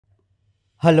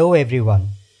Hello everyone.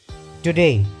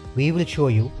 Today we will show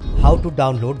you how to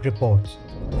download reports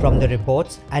from the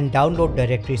Reports and Download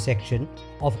Directory section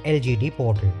of LGD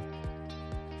portal.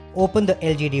 Open the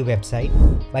LGD website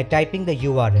by typing the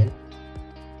URL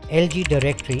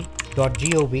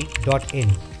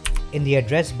lgdirectory.gov.in in the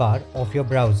address bar of your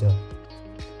browser.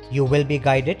 You will be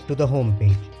guided to the home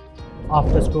page.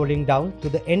 After scrolling down to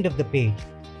the end of the page,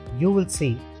 you will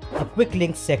see a quick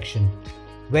links section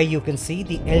where you can see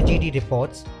the LGD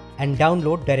reports and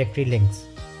download directory links.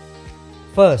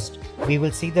 First, we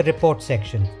will see the report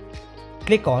section.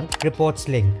 Click on Reports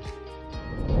link.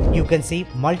 You can see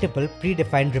multiple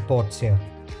predefined reports here.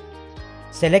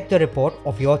 Select the report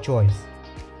of your choice.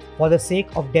 For the sake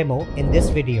of demo in this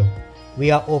video,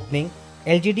 we are opening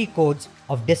LGD codes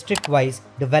of district-wise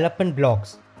development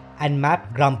blocks and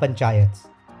map Gram Panchayats.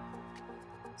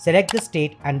 Select the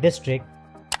state and district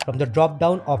from the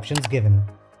drop-down options given.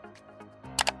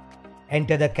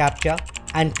 Enter the CAPTCHA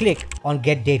and click on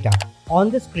Get Data. On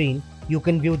the screen, you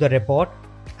can view the report,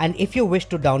 and if you wish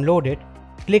to download it,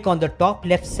 click on the top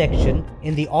left section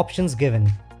in the options given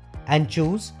and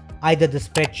choose either the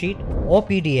spreadsheet or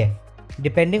PDF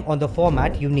depending on the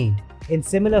format you need. In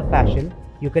similar fashion,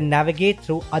 you can navigate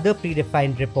through other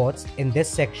predefined reports in this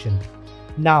section.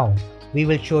 Now, we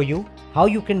will show you how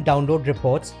you can download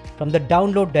reports from the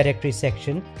Download Directory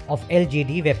section of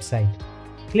LGD website.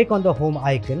 Click on the home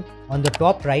icon on the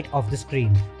top right of the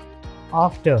screen.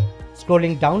 After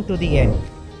scrolling down to the end,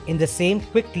 in the same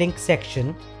quick link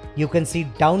section, you can see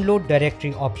Download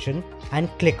Directory option and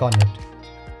click on it.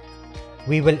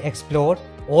 We will explore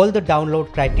all the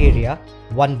download criteria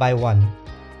one by one.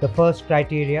 The first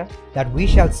criteria that we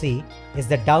shall see is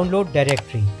the download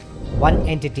directory, one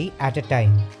entity at a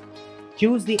time.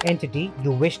 Choose the entity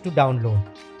you wish to download.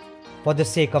 For the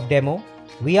sake of demo,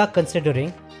 we are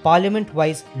considering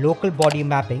Parliament-wise local body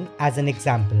mapping as an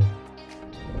example.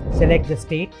 Select the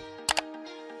state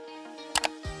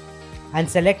and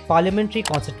select Parliamentary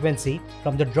constituency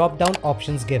from the drop-down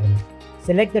options given.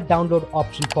 Select the download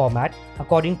option format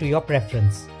according to your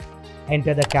preference.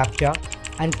 Enter the CAPTCHA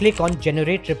and click on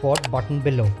Generate Report button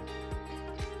below.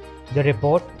 The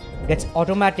report gets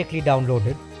automatically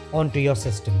downloaded onto your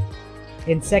system.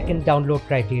 In second download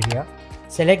criteria,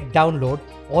 select Download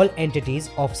all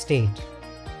entities of state.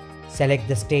 Select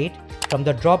the state from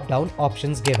the drop-down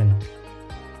options given.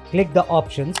 Click the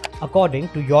options according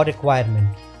to your requirement.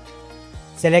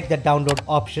 Select the download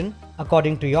option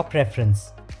according to your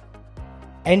preference.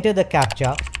 Enter the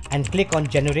CAPTCHA and click on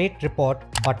Generate Report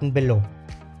button below.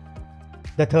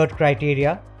 The third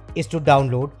criteria is to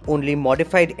download only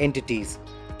modified entities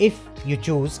if you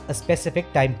choose a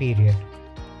specific time period.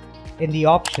 In the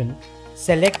option,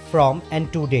 select From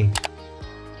and To Date.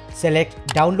 Select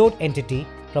Download Entity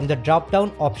from the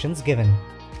drop-down options given.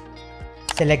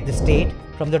 Select the state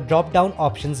from the drop-down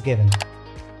options given.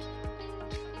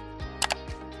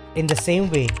 In the same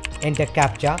way, enter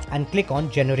CAPTCHA and click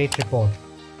on Generate Report.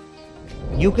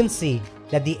 You can see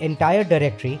that the entire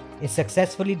directory is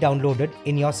successfully downloaded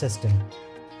in your system.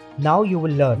 Now you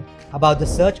will learn about the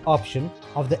search option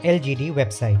of the LGD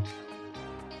website.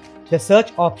 The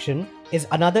search option is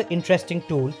another interesting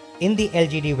tool in the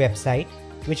LGD website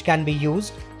which can be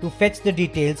used to fetch the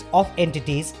details of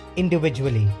entities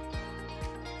individually.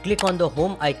 Click on the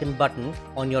home icon button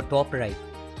on your top right,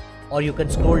 or you can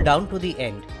scroll down to the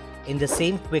end in the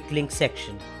same quick link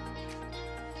section.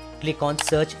 Click on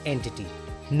Search Entity.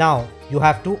 Now you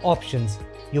have two options.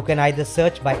 You can either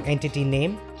search by entity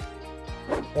name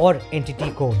or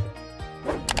entity code.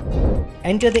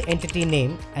 Enter the entity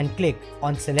name and click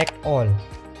on Select All.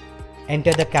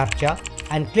 Enter the CAPTCHA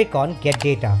and click on Get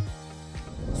Data.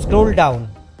 Scroll down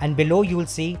and below you will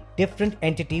see different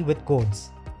entity with codes.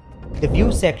 The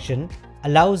View section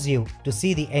allows you to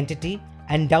see the entity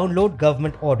and download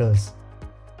government orders.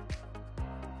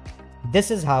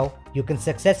 This is how you can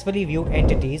successfully view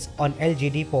entities on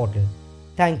LGD portal.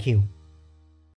 Thank you.